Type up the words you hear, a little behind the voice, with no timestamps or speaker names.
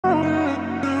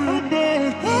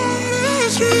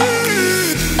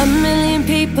A million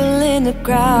people in the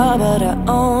crowd, but I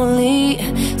only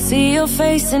see your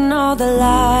face in all the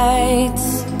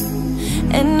lights.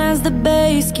 And as the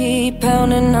bass keep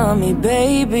pounding on me,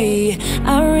 baby,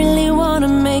 I really wanna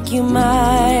make you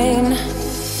mine.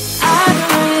 I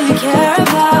don't really care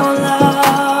about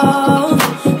love,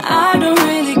 I don't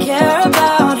really care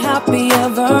about happy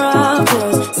ever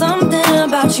afters. Something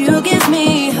about you gives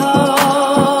me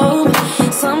hope,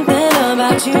 something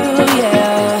about you,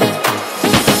 yeah.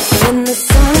 When the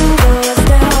sun goes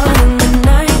down and the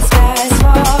night sky's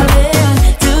falling,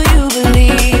 do you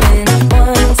believe in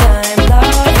one-time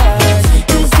lovers?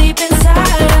 'Cause deep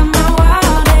inside of my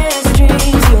wildest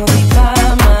dreams, you'll be by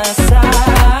my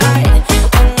side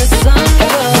when the sun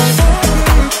goes down.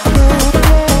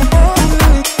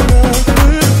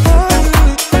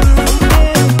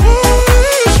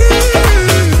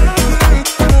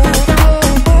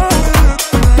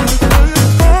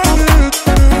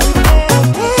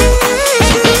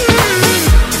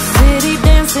 City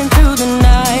dancing through the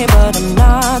night, but I'm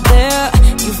not there.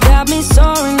 You've got me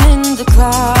soaring in the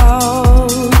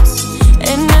clouds,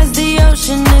 and as the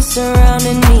ocean is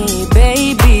surrounding me,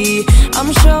 baby,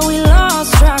 I'm sure we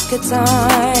lost track of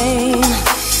time.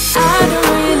 I don't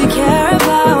really care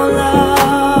about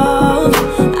love,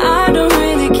 I don't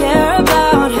really care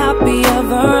about happy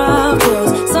ever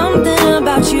afters. Something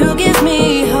about you gives me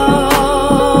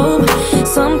hope,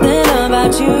 something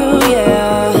about you,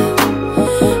 yeah.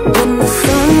 When the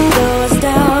sun goes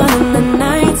down and the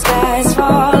night sky's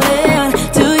falling,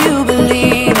 do you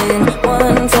believe in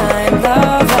one-time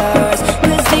lovers?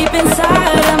 'Cause deep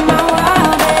inside of my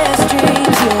wildest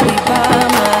dreams, you'll be by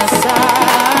my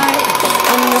side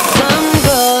when the sun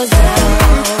goes down.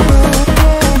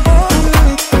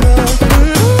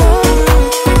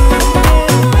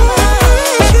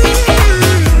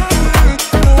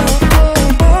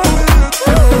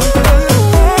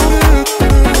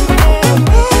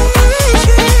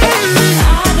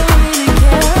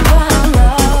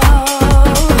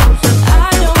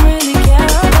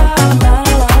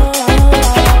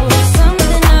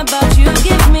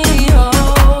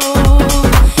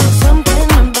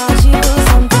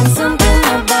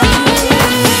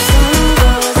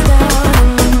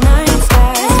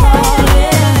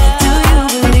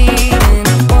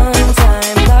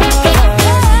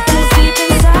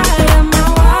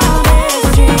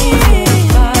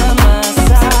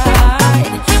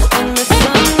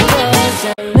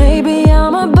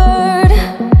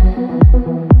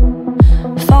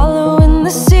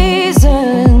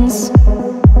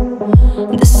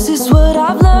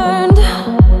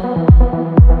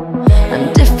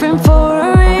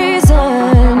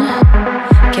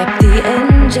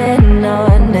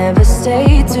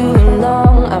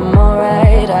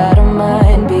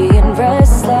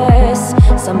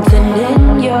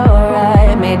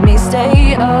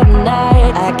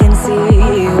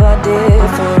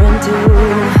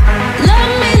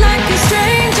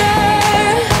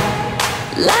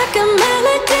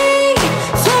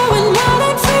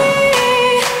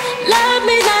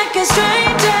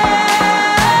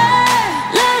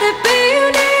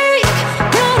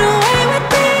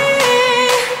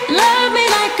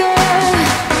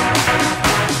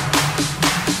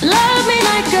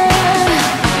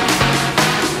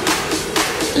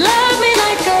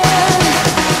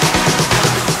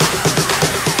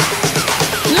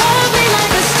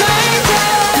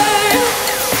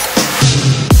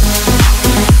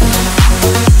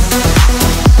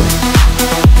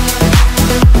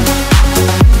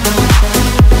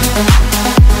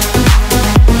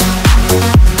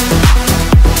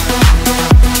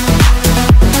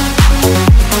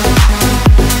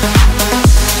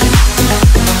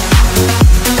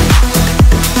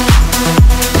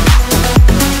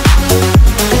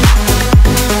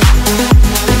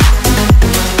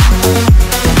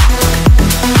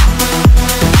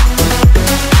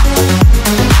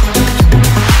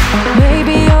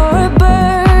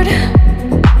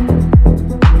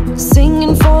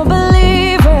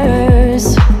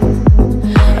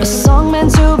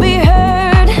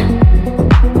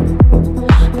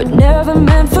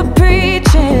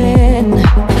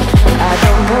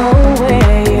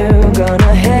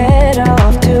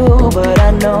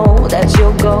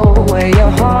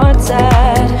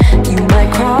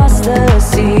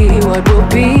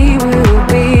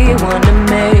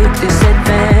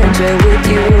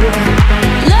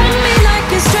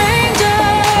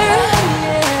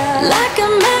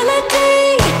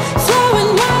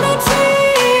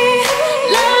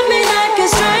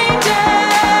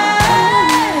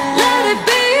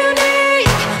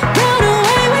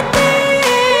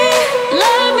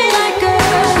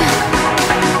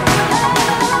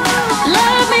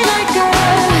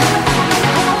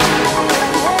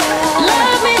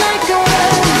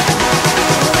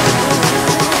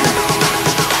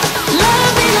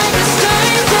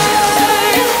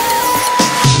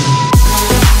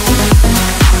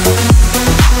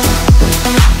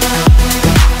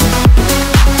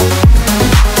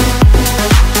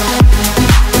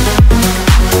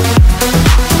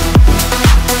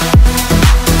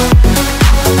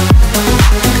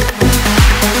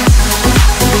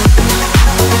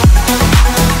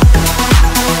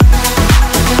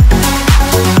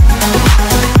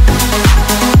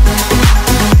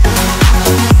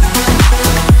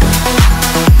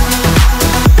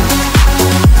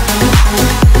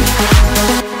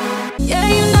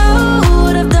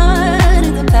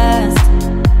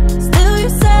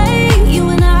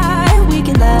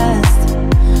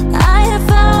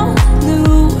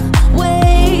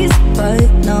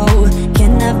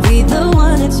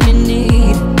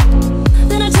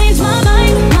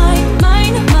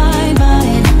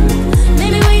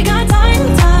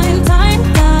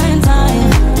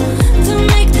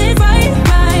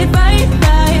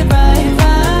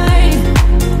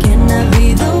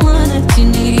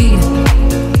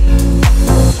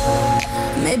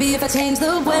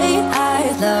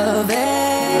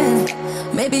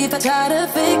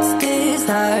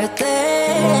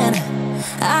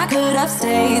 have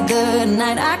stayed the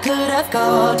night, I could have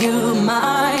called you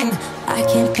mine. I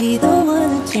can't be the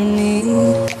one that you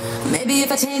need. Maybe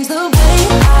if I change the way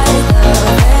I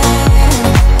love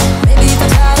it, maybe if I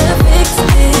try to fix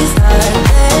this heart,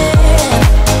 then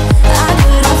I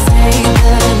could have stayed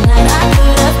the night, I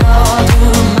could have called you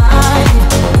mine.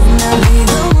 And I'll be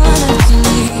the one that you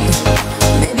need.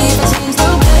 Maybe if I change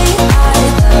the way I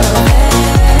love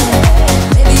it,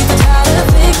 maybe if I try to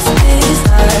fix this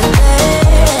heart,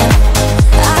 then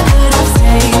I could have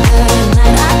stayed the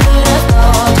night, I could have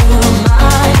called you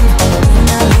mine. And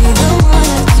I'll be the one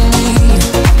that you need.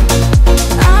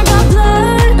 I got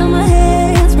blood on my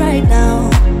hands right now,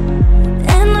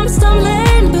 and I'm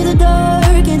stumbling through the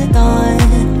dark in the dawn.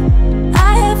 I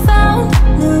have found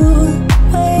new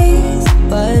ways,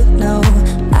 but no,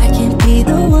 I can't be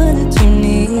the one that you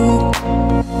need.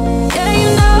 Yeah, you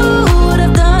know what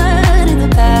I've done in the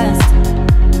past.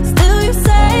 Still you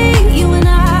say you and I,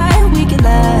 we can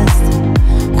last.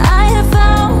 I have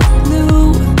found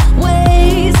new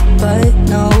ways, but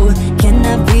no, can I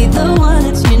be the one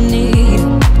that you need?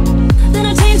 Then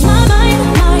I changed my mind.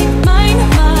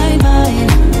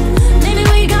 Maybe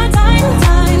we got time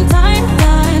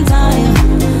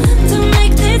to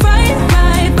make this right.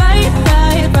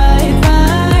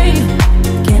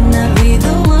 Can I be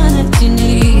the one that you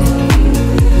need?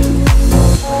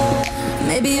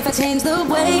 Maybe if I change the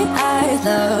way I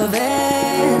love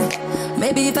it,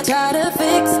 maybe if I try to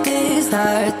fix this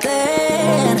heart,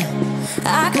 then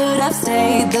I could have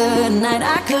stayed the night,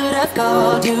 I could have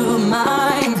called you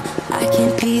mine. I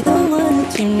can't be the one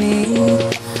that you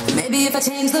need. Maybe if I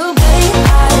change the way I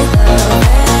love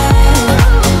it,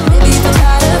 maybe if I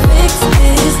try to fix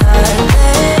this heart,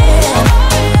 then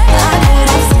I could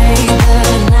have stayed the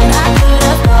night, I could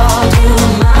have called you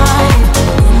mine.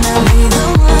 And I'll be the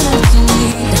one that you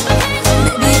need.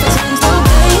 Maybe if I change the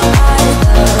way I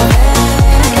love it,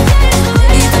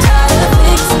 maybe if I try to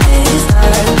fix this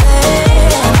heart,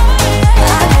 then I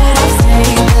could have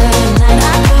stayed the night, I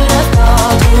could have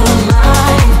called you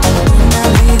mine. And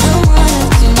I'll be the one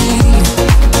that you need.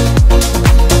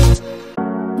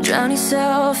 Drown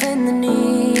yourself in the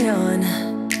neon.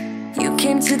 You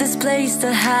came to this place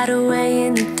to hide away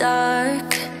in the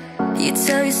dark. You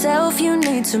tell yourself you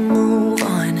need to move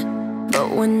on, but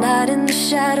one night in the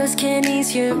shadows can't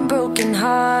ease your broken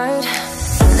heart.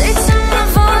 They turn the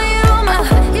volume up,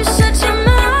 you shut your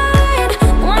mind.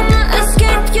 Wanna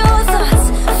escape your thoughts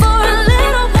for a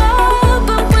little while,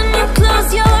 but when you close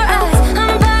your eyes,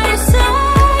 I'm by your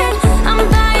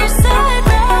side,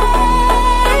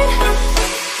 right?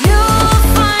 You'll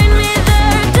find me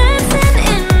there dancing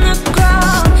in the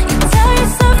crowd. You tell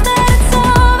yourself that it's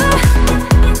over,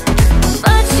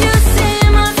 but you see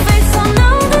my face on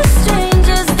all the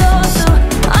strangers' doors. So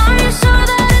are you sure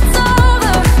that it's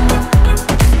over?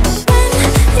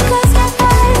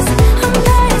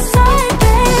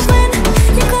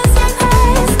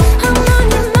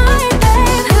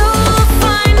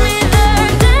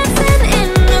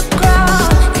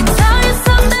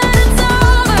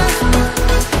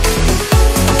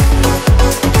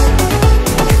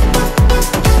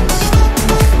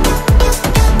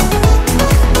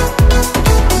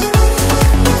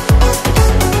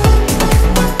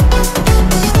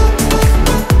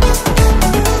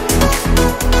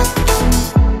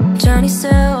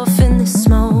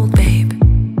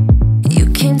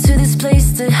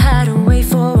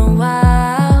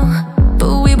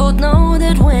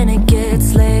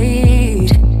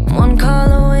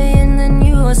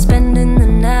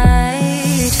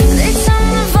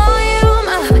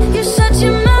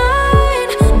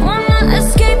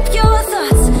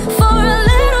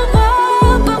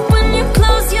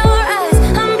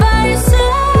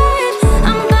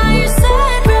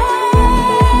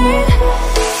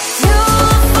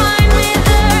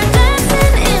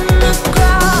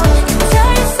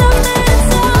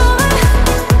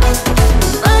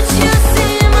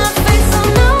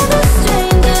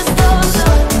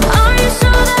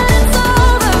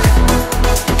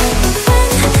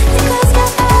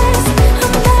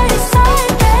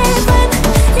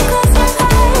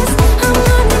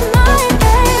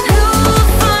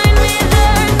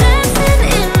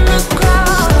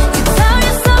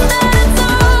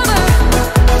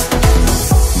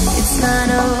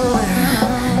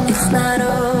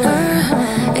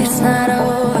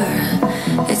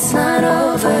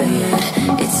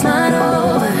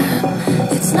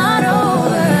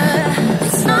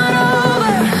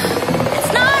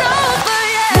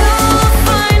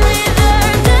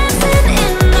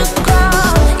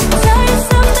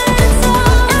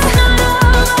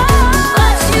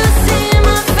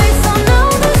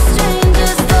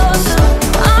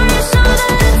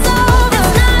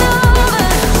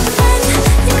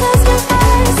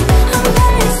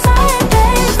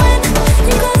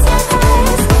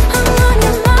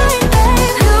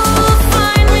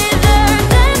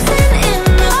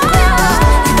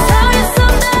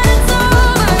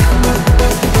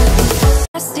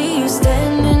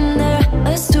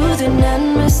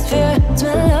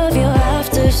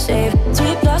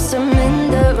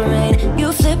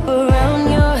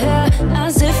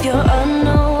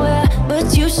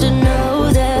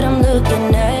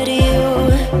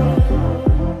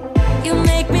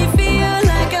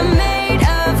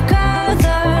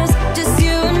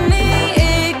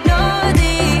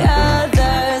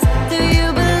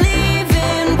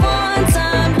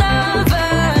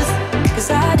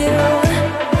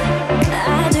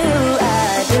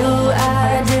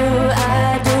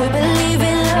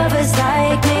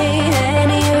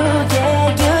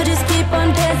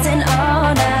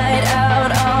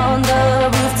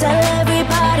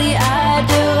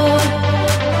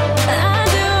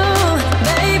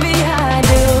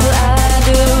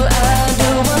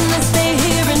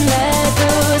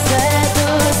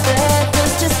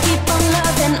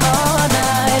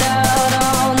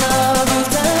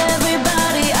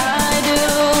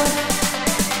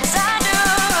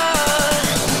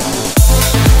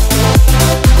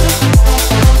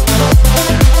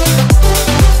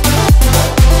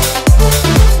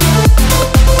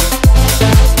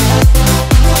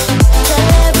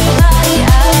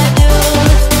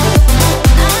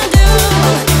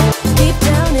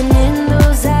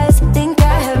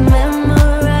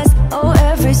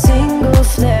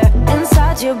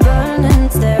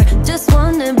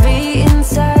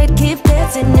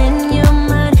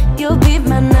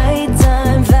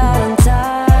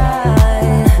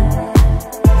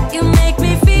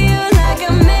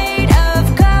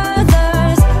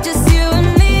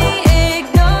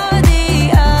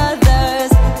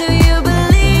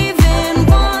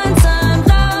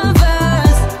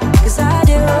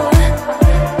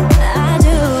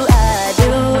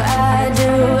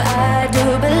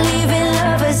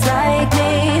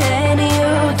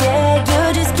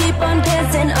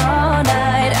 loving all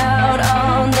night out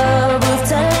on the roof.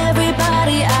 Tell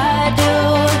everybody I do,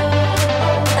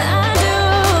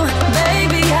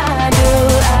 baby, I do,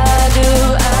 I do,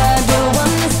 I do.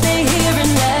 Wanna stay here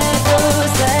and let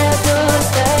loose, let loose,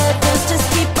 let loose. Just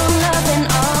keep on loving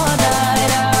all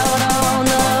night out on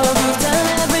the roof. Tell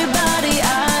everybody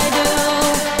I do,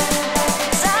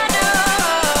 'cause I do.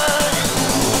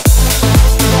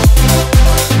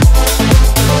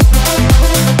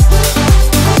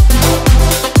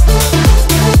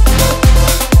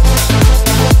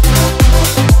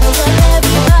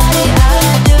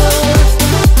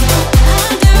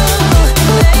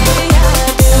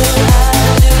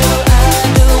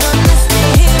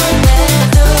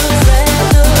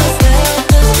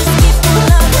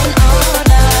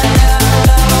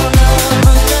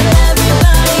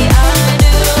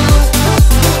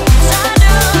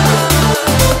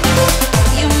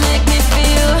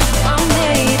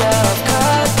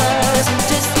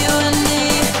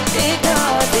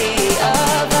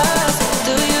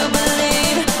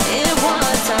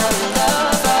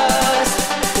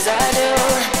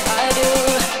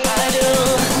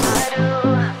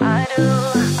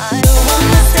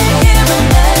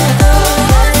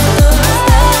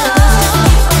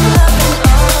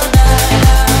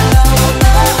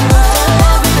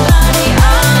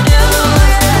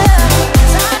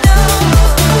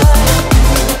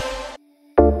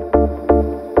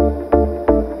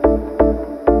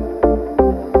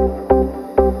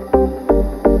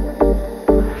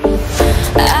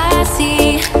 I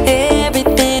see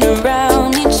everything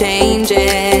around me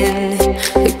changing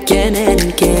again and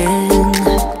again.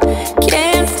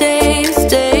 Can't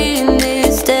stay in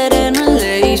this dead-end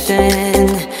relation,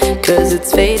 'cause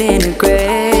it's fading to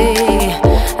gray.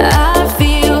 I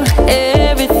feel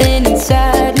everything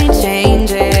inside me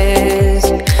changes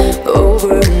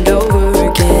over and over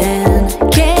again.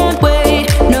 Can't wait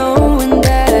knowing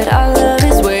that our love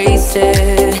is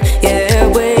wasted, yeah,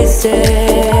 wasted.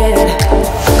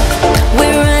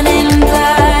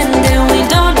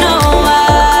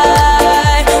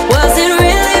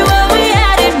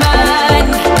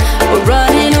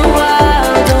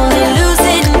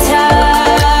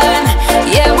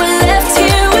 Yeah, we're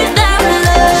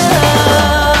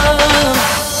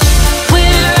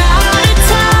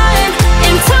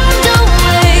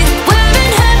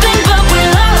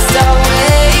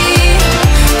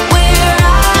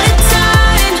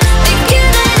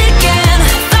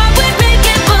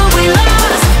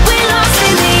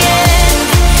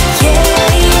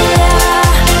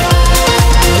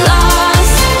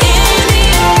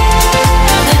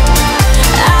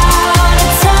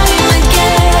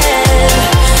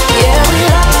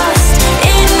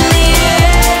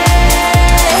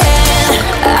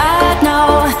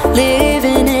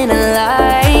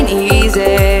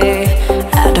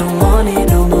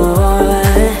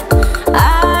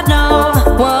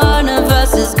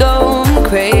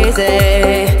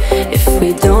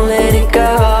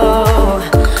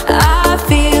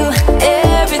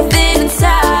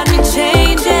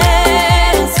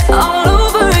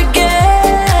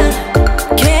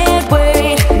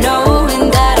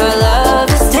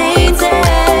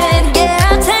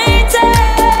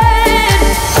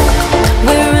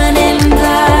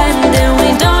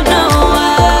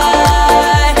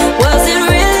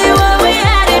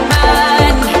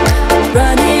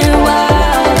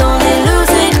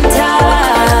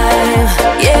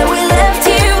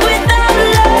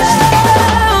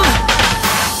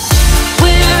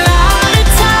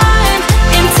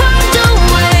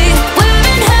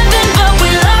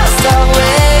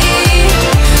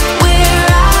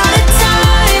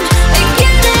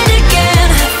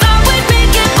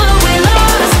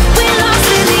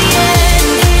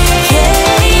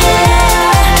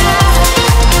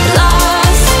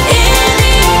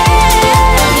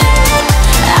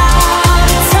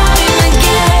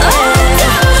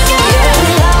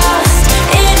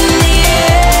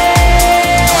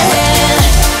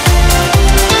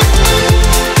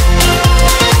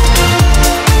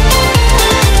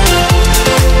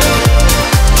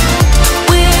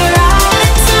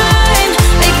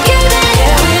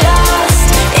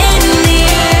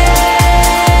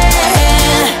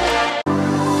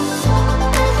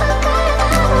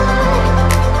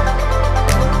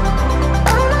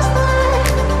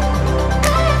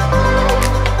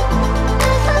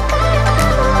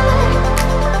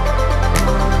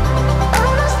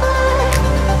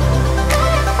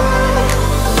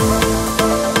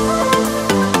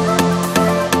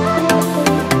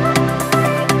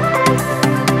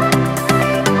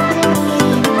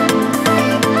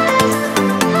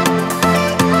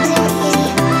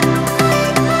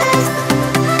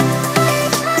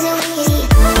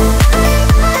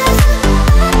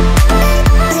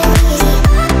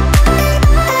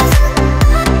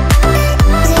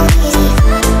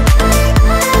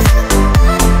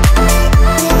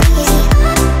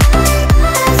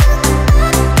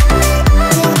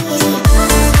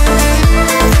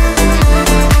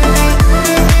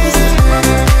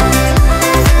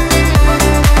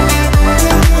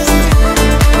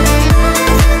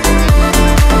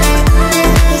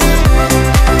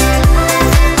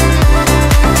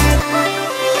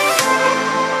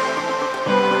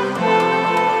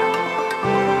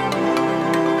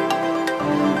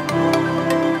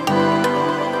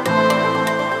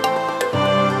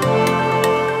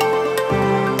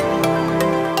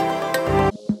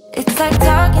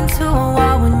to a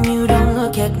wall when you don't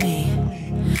look at me.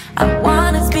 I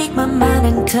wanna speak my mind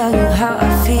and tell you how I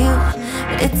feel,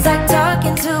 but it's like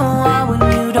talking to a wall when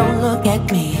you don't look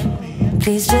at me.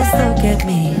 Please just look at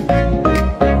me.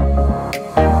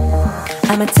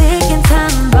 I'm a ticking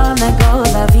time bomb that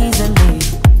goes off easily.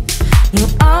 You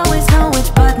always know which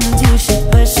buttons you should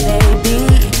push, baby.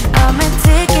 I'm a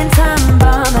ticking time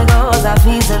bomb that goes off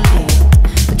easily,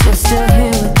 but you're still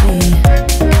here with me.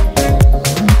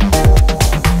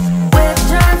 We're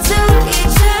drawn to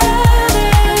each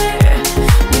other.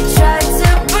 We try to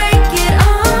break it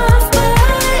off,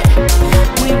 but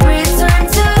we return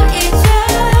to each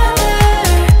other.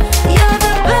 You're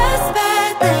the best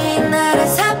bad thing that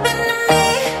has happened to me.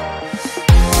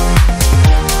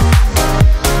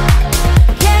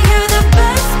 Yeah, you're the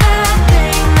best bad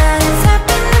thing that has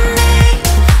happened to me.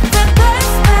 The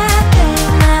best bad thing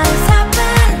that has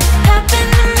happened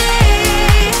to me.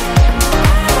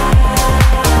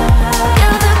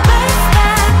 You're the best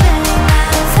bad thing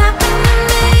that has happened to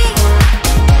me.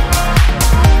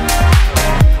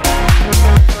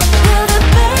 You're the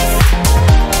best,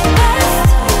 best,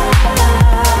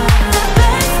 the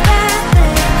best bad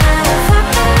thing that has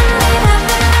happened to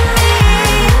me.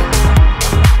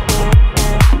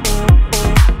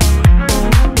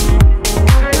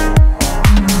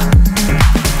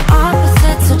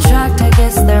 Opposites attract, I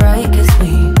guess they're right, 'cause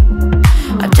we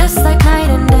are just like night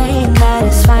and day, and that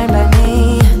is fine by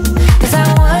me. 'Cause I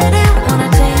wouldn't wanna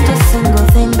change a single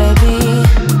thing, baby.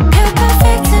 You're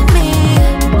perfect to me,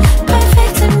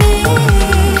 perfect to me.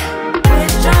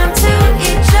 We're drawn to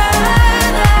each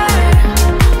other.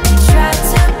 We try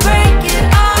to break it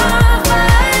off,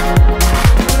 but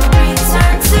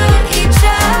return to each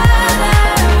other.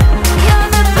 You're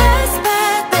the best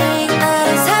bad thing that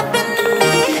has happened to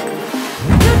me.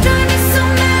 You drive me so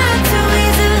mad too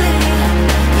easily.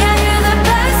 Yeah, you're the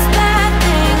best bad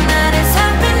thing that has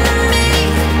happened to me.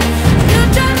 You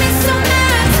drive me so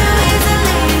mad too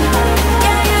easily.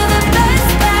 Yeah, you're the best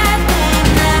bad thing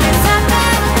that has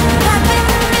happened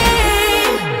to me.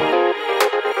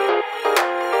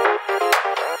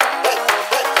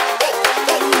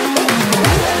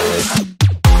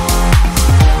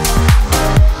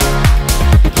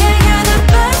 Yeah, you're the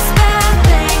best bad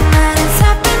thing that has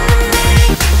happened to me.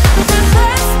 The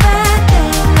best bad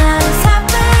thing that has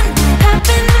happened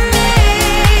to me.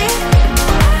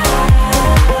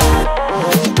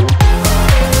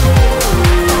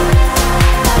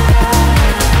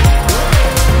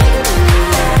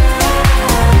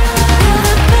 You're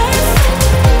the best,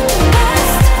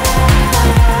 best,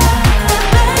 the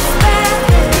best bad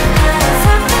thing that has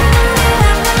happened to me.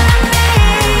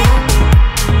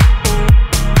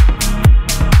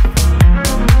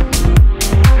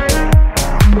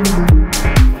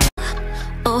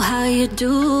 Oh, how you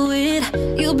do it.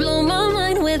 You blow my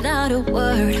mind without a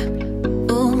word.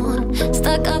 Ooh,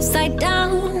 stuck upside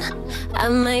down. I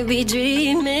might be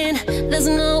dreaming. There's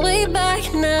no way back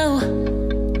now.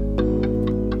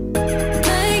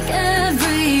 Take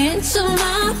every inch of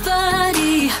my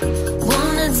body.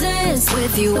 Wanna dance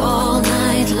with you all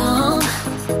night long.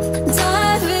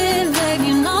 Dive in, babe,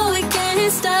 you know we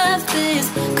can't stop this.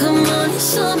 Come on and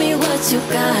show me what you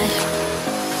got.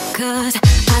 'Cause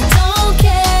I don't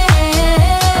care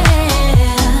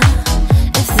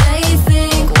if they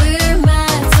think we're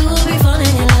mad to be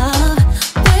falling in love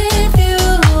with you.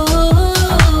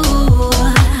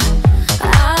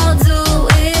 I'll do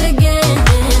it again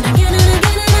and again and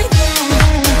again and again.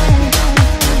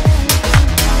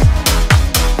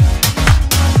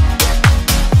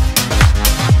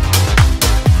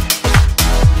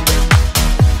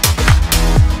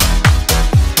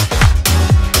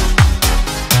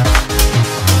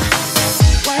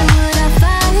 Why would I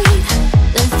fight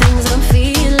the things I'm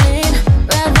feeling?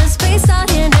 Rather space out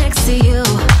here next to you.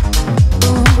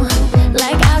 Ooh,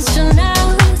 like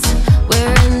astronauts,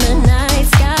 we're in the night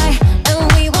sky and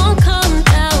we won't come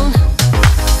down.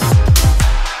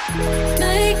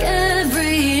 Make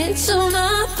every inch of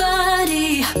my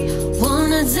body.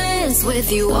 Wanna dance with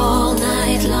you all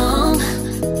night long.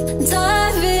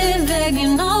 Dive in, babe, you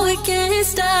know we can't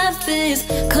stop this.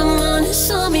 Come on and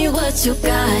show me what you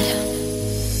got.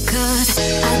 'Cause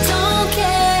I don't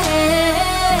care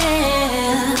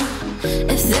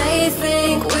if they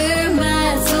think we're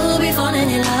mad to be falling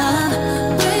in love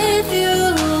with you.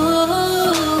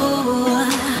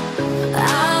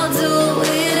 I'll do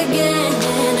it again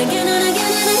and again and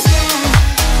again and again.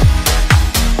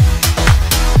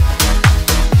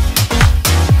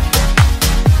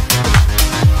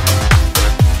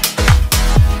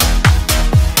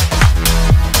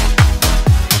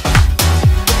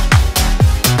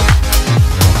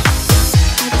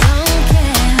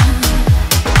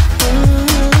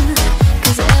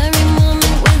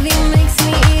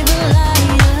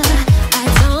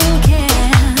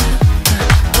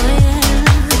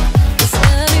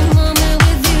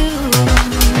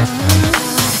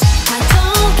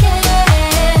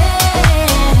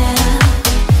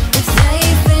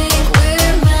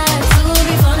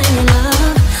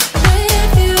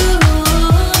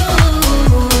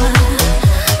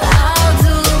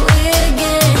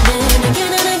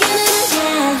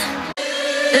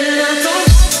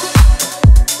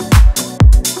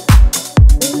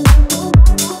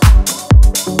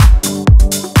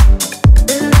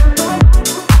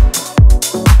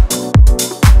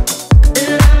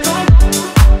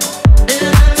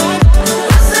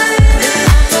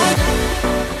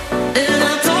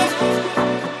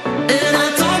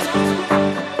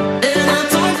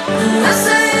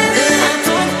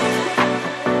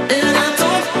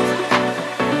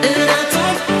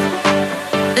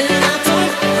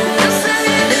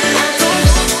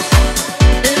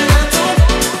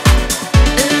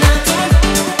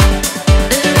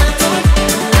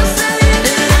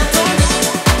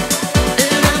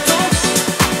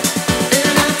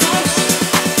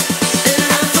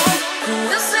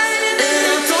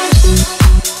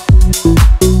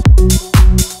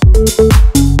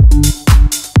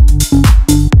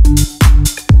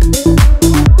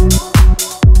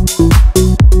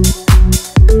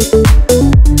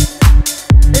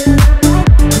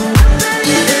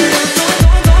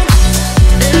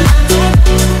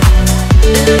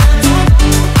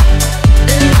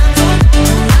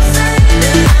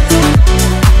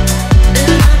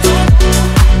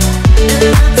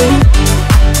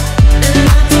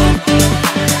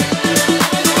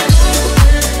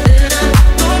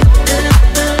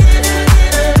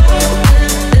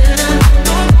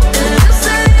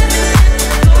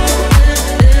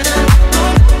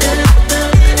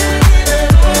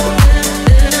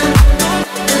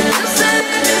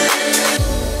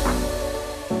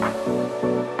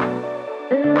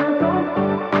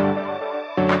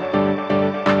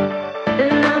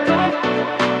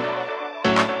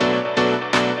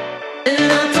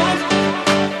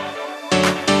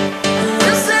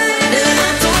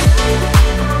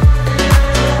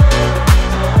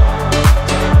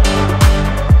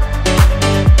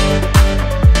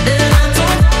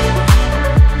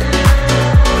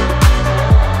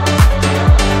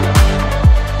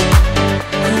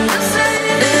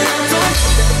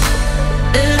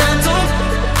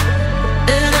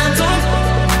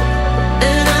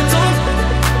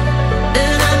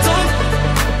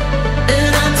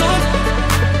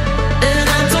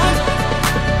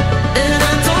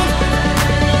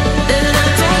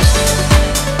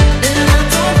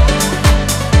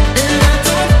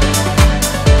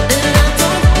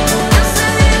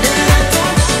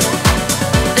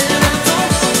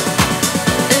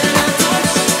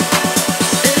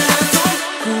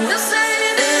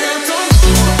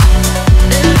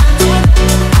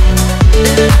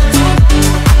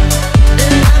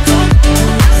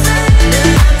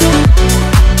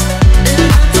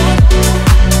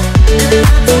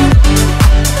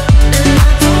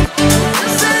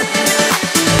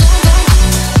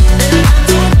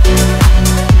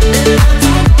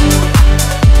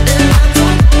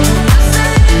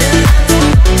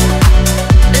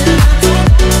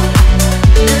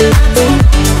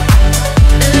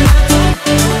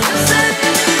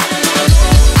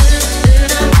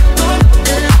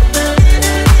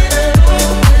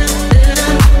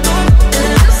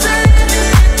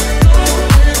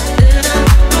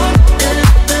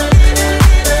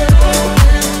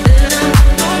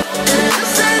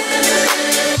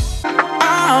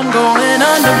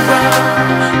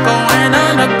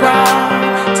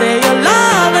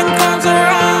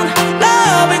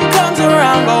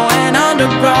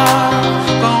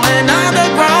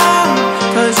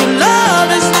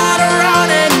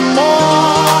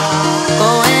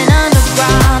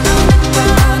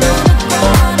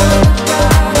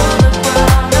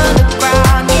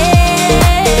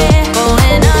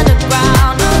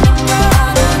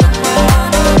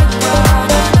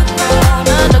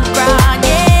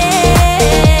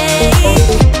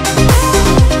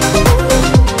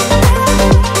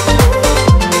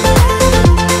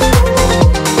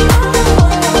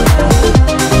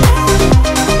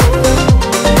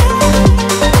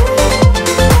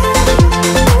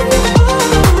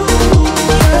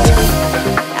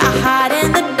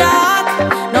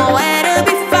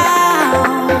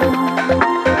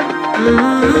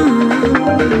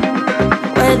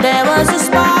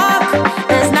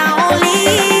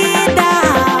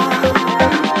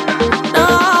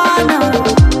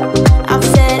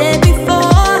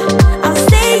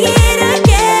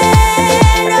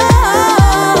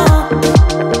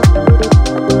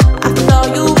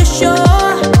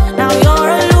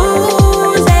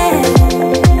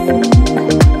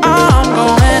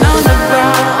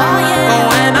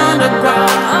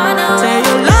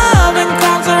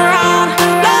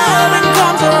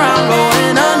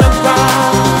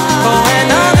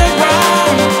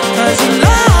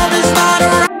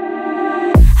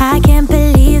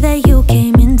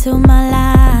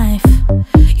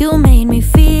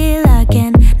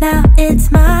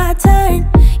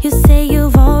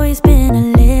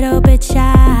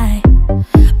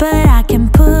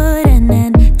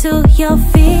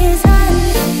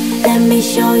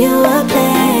 a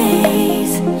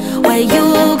place where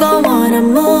you gon' wanna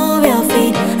move your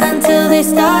feet until they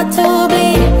start to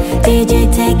bleed. DJ,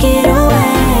 take it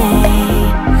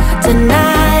away.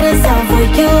 Tonight is all for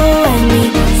you and me.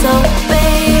 So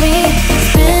baby,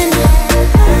 spin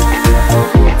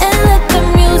and let the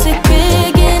music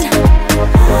begin.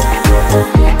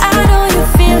 I know you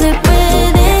feel it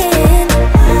within,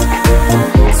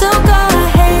 so go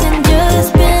ahead and just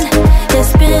spin.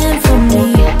 Just spin for me.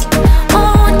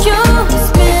 Won't you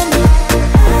spin?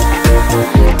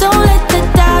 Don't let the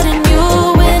doubt in you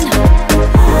win.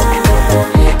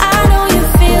 I know you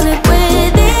feel it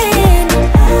within,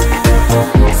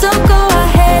 so go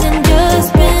ahead and just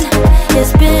spin.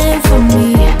 Just spin for me.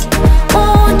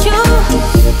 Won't you?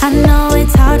 I know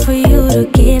it's hard for you to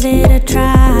give it a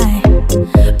try,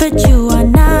 but you are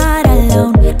not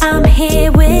alone. I'm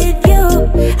here with you.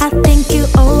 I think you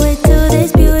owe it to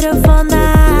this beautiful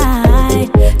night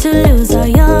to lose all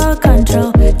your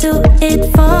control. Do it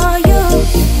for you.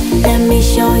 Let me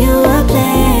show you a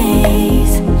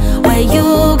place where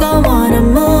you gon' wanna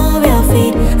move your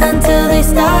feet until they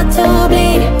start to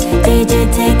bleed. DJ,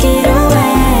 take it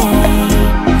away.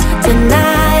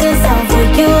 Tonight is all for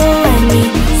you and me.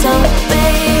 So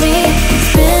baby,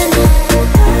 spin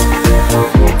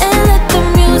and let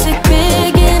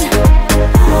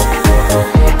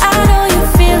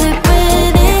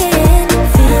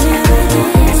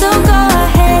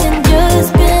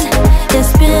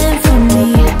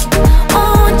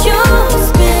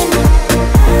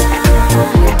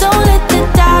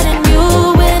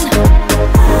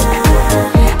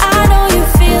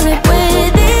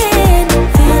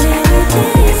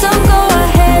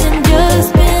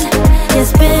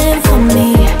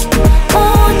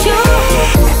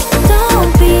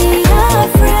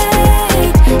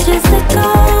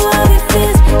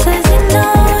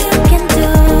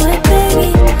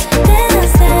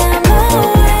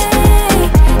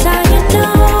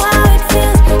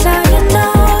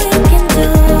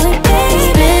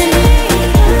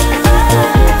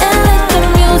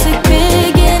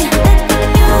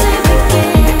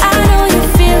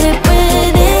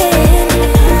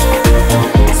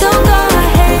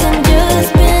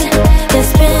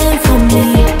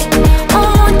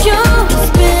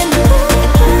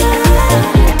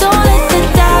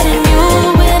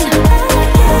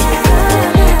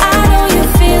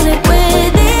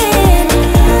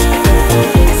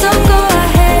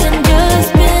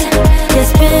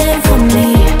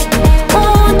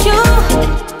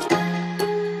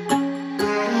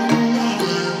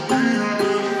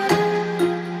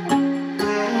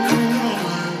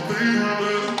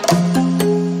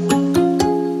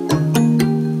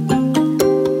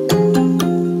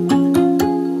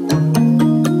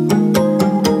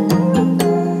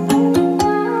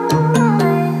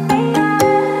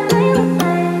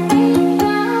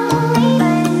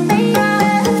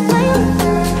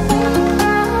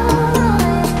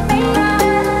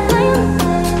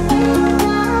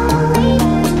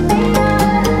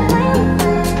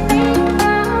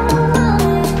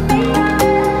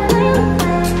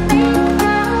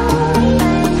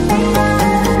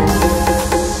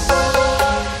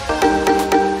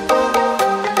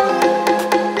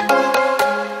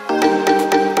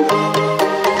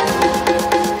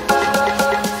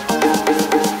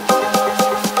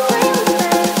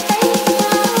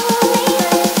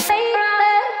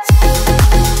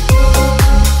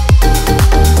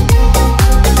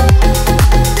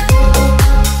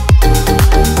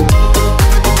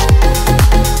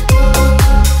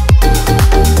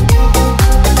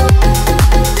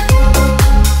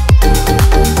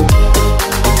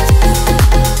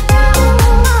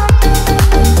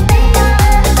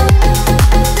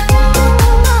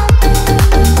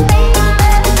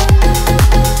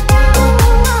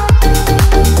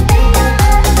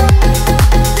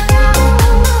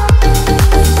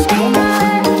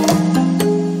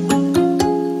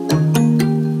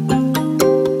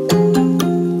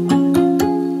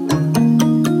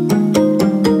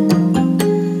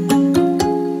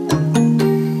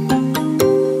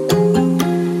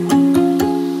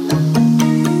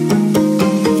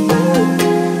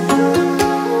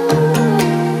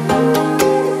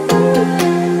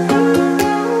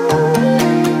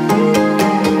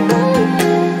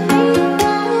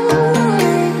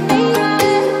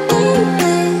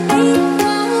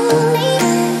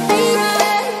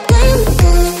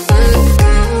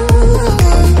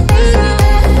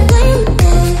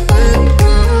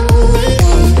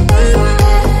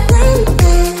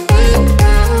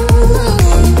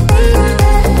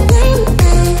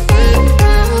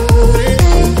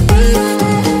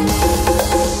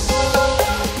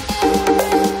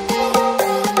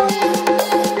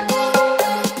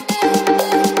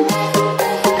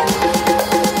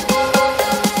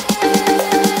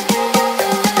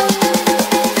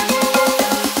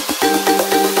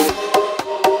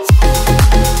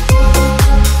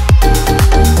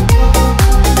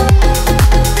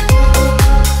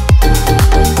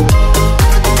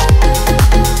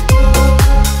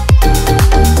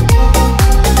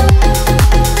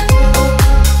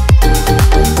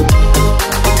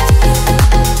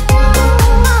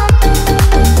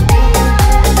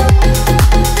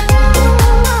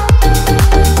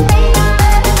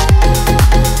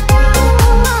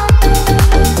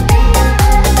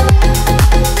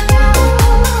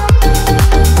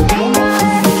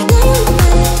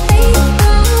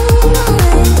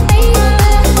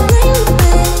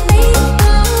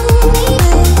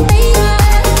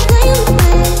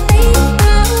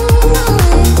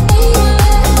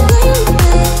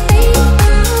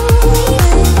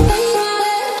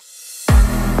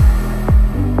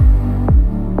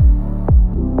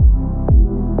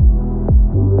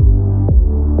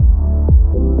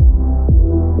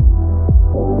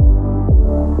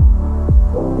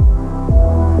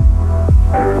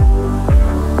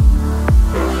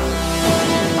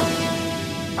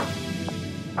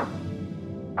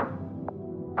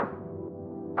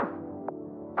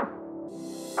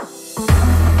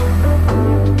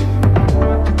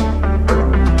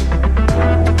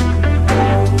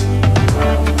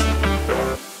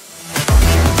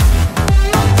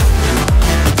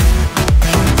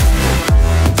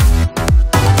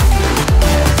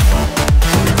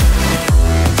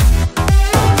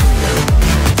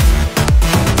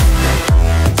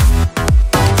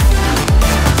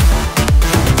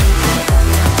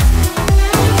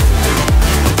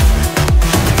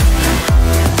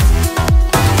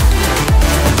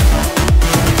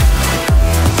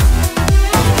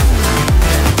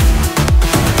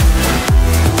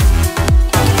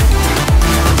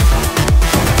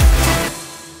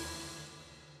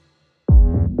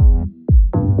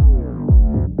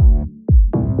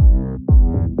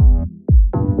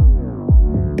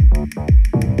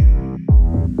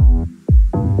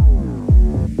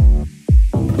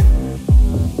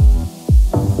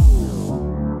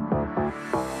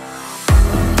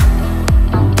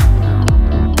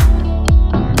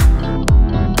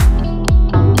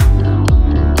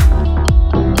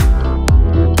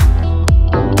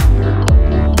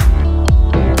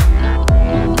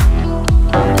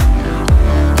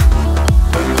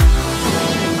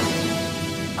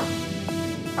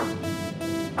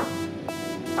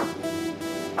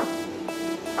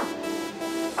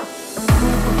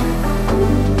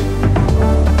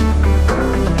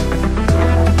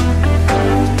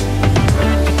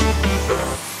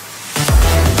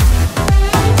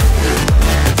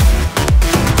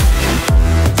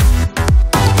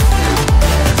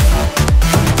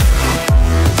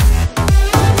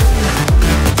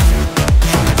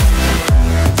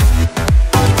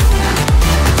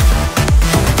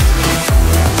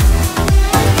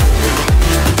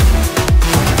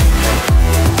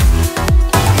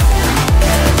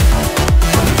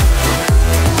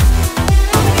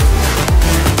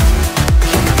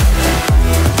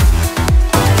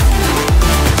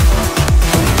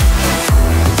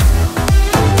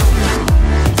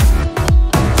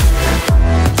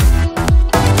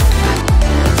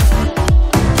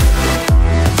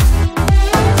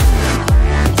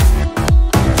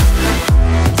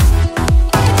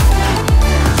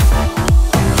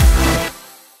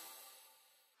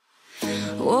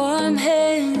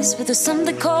There's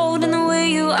something cold in the way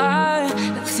you are.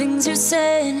 The things you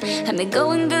said had me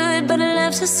going good, but it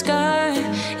left a scar.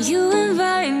 You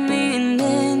invite me and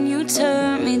then you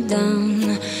turn me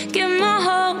down. Get my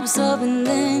hopes up and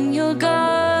then you're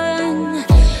gone.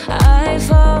 I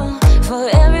fall for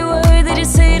every word that you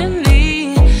say to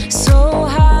me. So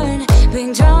hard,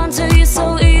 being drawn to you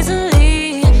so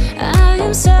easily. I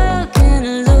am stuck in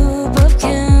a loop of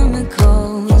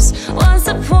chemicals. What's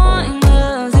the point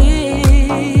of this?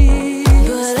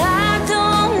 But I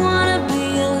don't wanna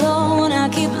be alone. I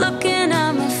keep looking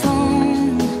at my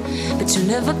phone, but you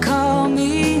never call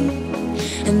me.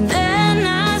 And then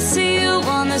I see you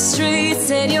on the street.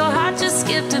 Said your heart just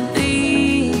skipped a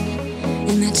beat,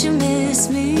 and that you miss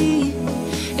me.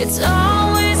 It's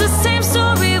always the same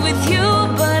story with you,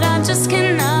 but I just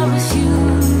cannot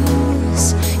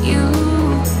refuse you.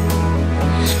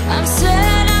 I'm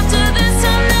sad after this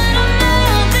time that I'm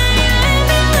out that you leave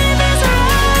me with this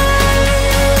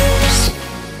rush.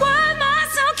 Why am I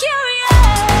so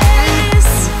curious?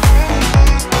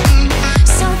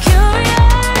 So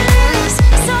curious,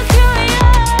 so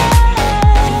curious.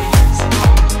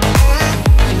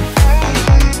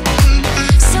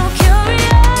 So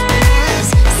curious,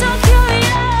 so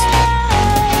curious.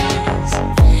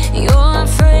 Your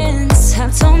friends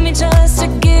have told me just to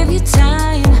give you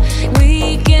time.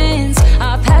 Weekends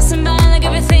are passing by like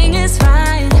everything is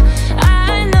fine.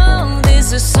 I know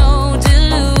this is so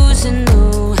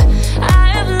delusional.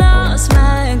 I have lost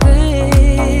my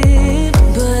grip,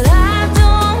 but I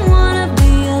don't wanna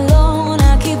be alone.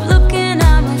 I keep looking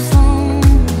at my phone,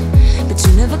 but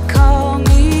you never call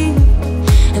me.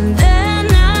 And then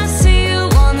I see you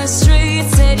on the street.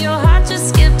 Said your heart just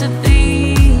skipped a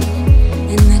beat,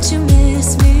 and that you miss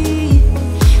me.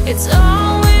 It's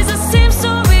always the same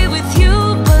story with you,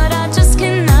 but I just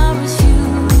cannot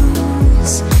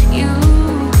refuse you.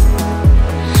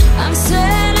 I'm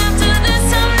sad after this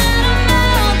time that I'm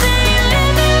out that you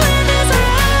leave me with this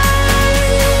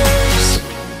rush.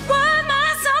 Why am I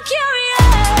so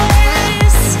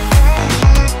curious?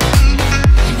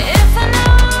 If I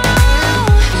know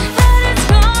that it's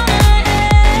gonna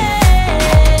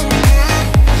end.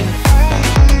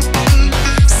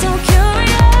 So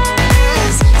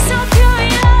curious, so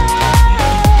curious.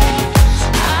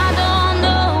 I don't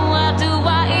know, why do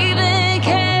I even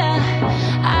care?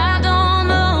 I don't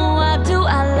know, why do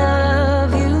I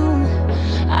love you?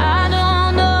 I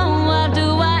don't know, why do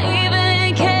I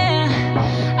even care?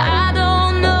 I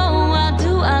don't know, why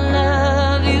do I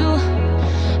love you?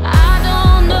 I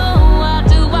don't know, why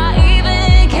do I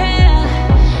even care?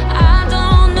 I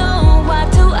don't know, why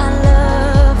do I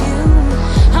love you?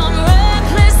 I'm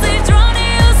recklessly drawn to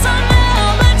you somehow,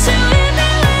 but you leave me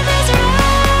with this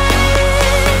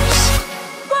rush.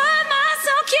 Why am I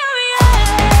so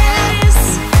curious?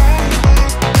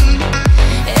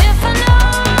 If I know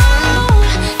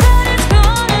that it's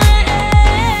gonna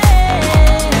end.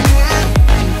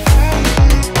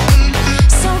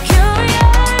 So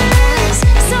curious,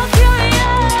 so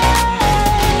curious.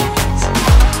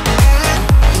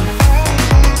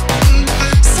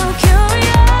 So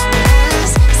curious,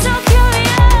 so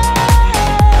curious.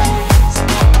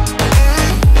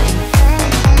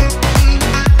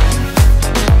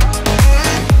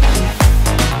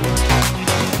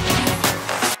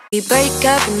 We break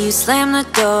up and you slam the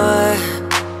door.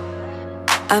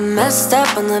 I messed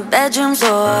up on the bedroom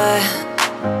floor.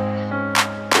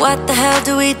 What the hell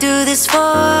do we do this for?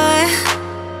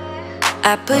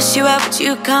 I push you out but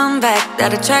you come back.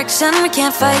 That attraction, we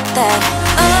can't fight that.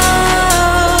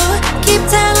 Oh, keep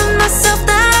telling myself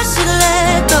that I should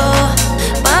let go,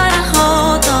 but I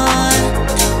hold on.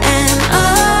 And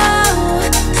oh,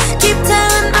 keep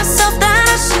telling myself that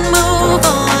I should move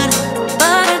on,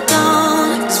 but I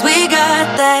don't. 'Cause we got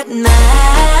that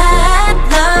mad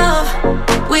love,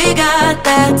 we got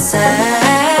that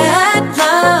sad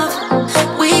love,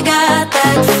 we got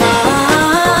that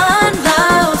fun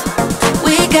love,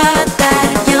 we got that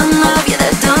young love, yeah,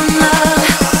 that dumb love.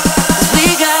 'Cause we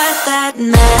got that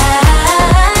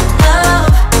mad love,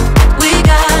 we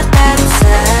got that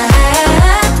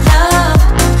sad love,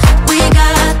 we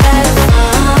got that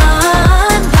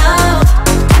fun love,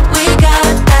 we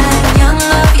got that young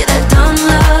love, yeah, that dumb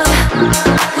love.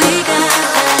 We got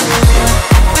that,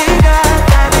 we got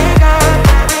that, we got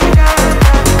that, we got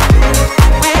that.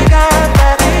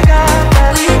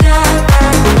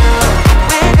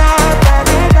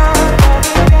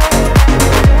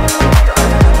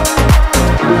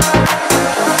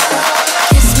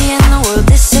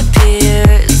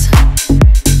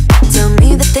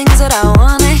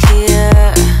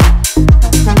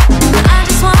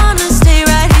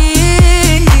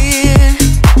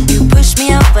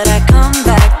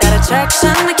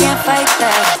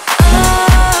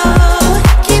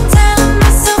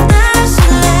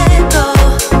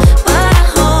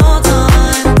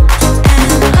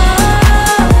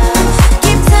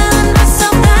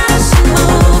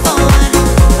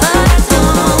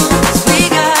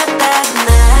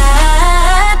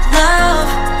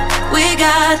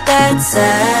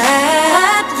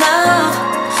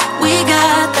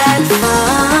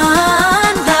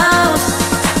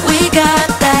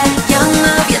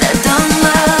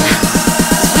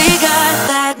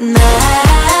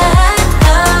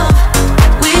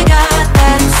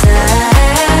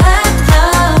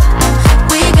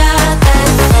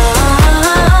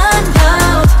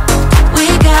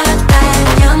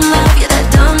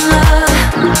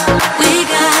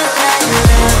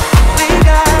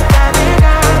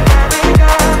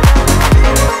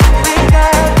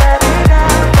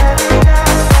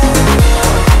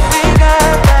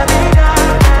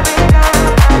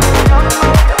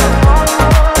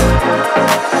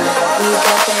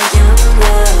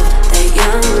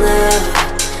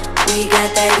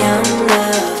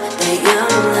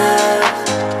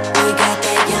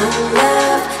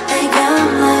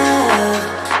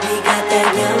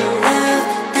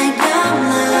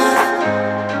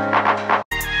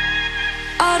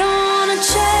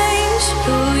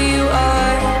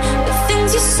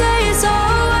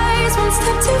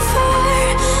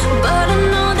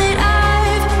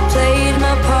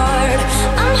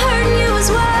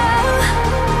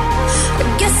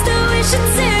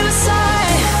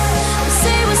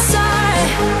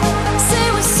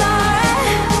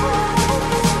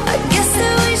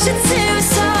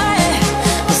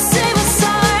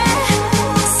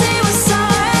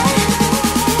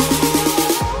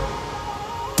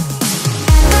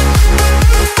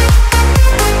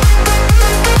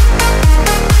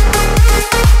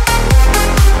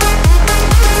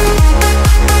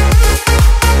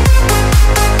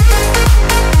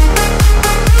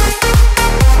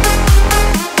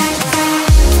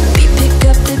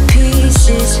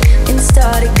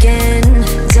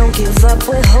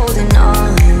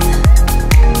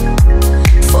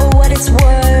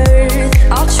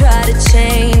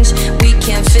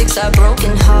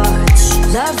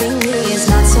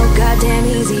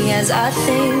 as I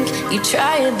think. You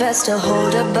try your best to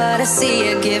hold up, but I see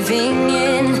you giving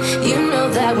in. You know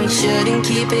that we shouldn't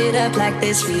keep it up like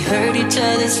this. We hurt each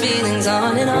other's feelings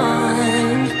on and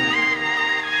on.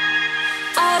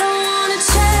 I don't wanna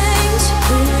change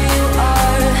who you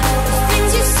are. The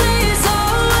things you say is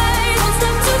always one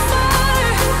step too far.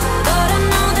 But I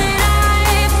know that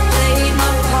I've played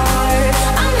my part.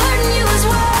 I'm hurting you as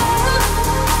well.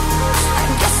 I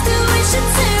guess that we should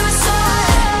say we're sorry.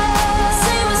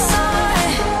 Say we're sorry.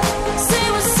 Say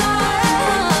we're sorry.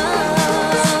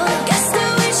 I guess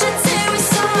that we should say we're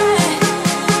sorry.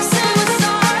 Say we're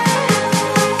sorry.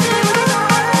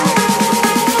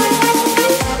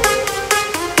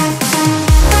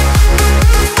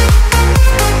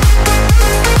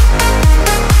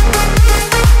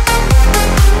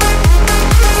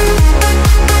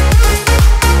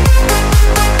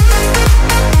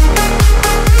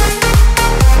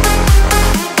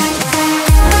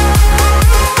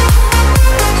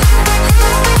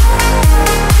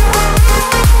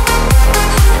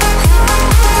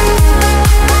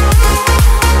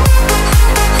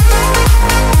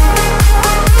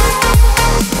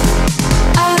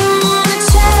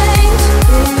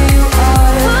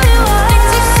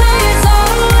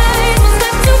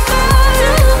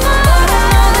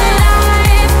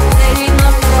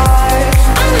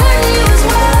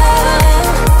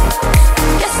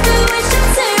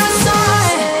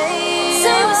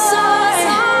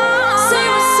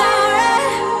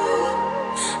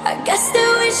 I guess that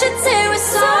we should say we're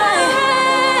sorry.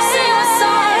 Say we're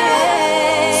sorry.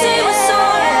 Say we're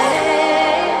sorry.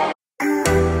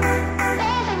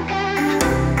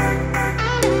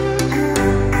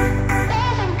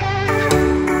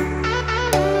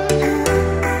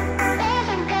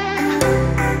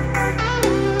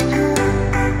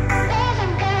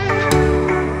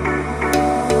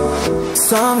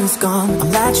 Summer's gone,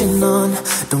 I'm latching on.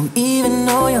 Don't even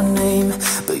know your name,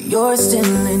 but you're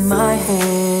still in my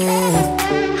head.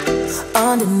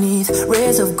 Underneath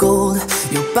rays of gold,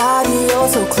 your body oh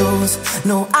so close.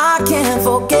 No, I can't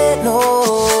forget, no.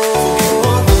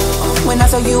 When I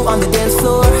saw you on the dance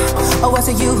floor, oh, I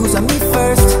saw you who saw me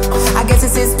first. I guess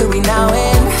it's history now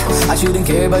and I shouldn't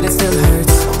care, but it still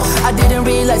hurts. I didn't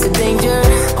realize the danger,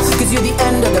 cause you're the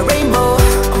end of the rainbow.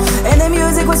 And the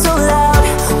music was so loud,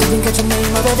 didn't catch your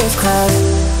name over this crowd.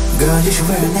 Girl, you should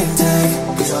wear a name tag,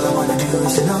 cause all I wanna do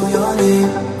is to know your name.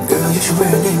 Girl, you should wear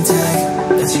a name tag,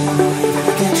 that's the only way that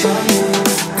I get your name.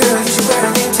 Girl, you should wear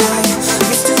a name tag,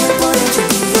 it's too important to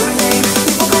be your name.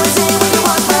 People go insane when you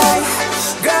walk by.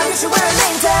 Girl, you should wear a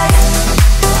name tag.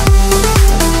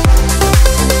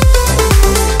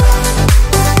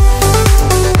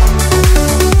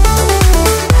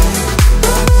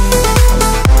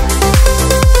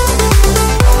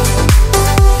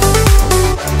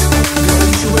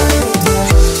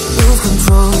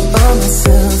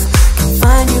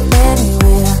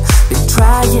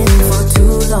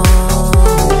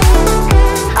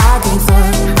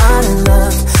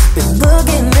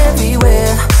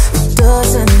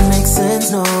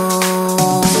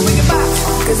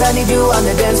 I need you on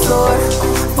the dance floor,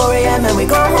 4 AM and we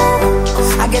go home.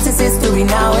 I guess it's history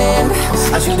now and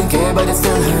I shouldn't care, but it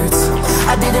still hurts.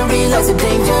 I didn't realize the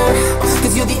danger,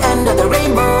 cause you're the end of the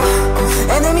rainbow.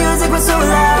 And the music was so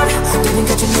loud,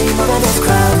 didn't catch your name over this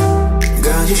crowd.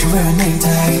 Girl, you should wear a name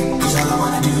tag, cause all I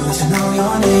wanna do is to know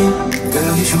your name.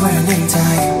 Girl, you should wear a name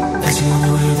tag, that's the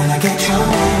only way that I get your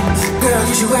name. Girl,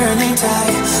 you should wear a name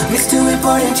tag, it's too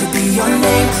important to be your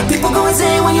name. People go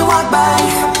insane when you walk by.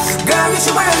 Girl, you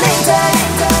should wear a name tag.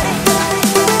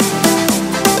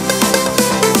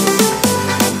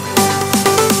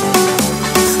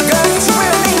 Girl, you should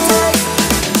wear a name tag.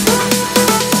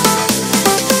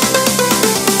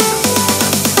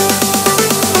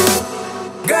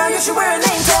 Girl, you should wear a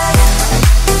name tag.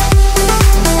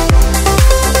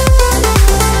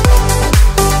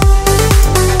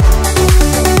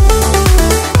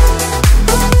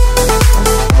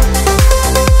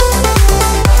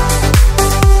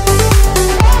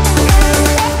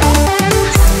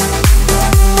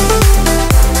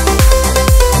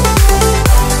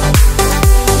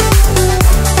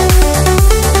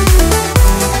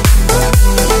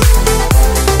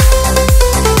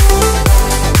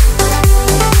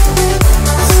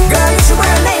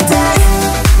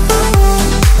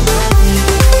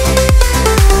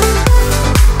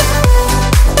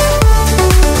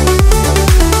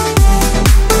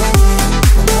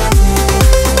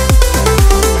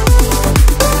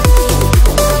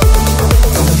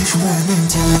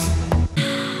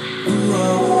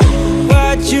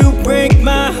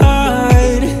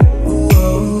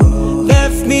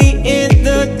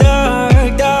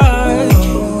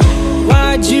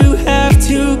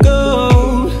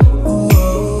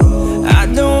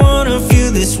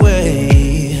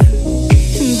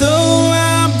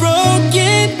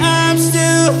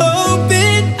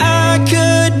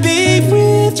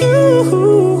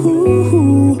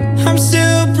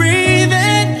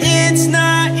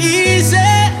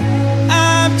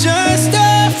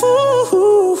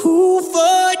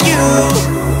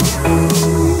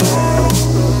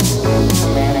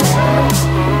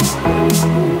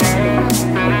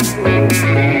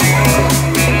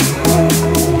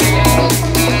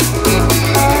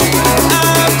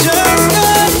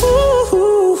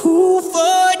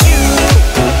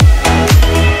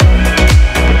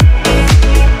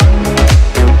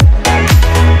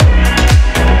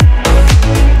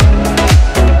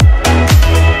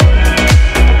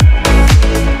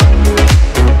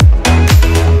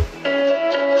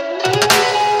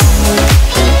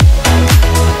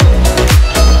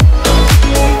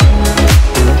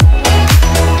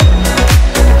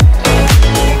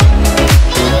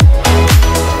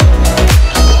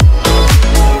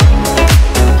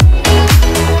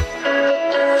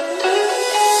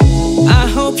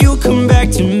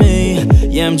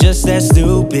 just that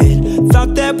stupid.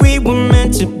 Thought that we were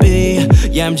meant to be.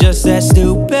 Yeah, I'm just that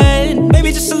stupid.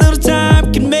 Maybe just a little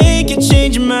time can make you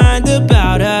change your mind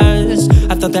about us.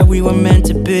 I thought that we were meant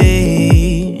to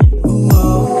be.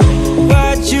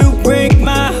 Why'd you break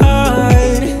my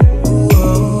heart?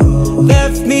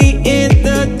 Left me in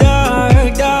the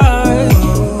dark, dark.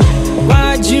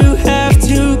 Why'd you have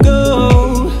to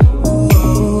go?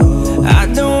 I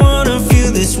don't wanna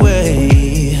feel this way.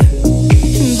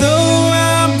 Though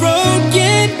I'm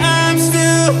broken, I'm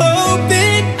still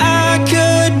hoping I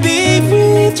could be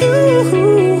with you.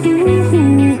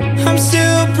 I'm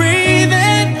still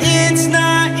breathing, it's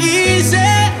not easy.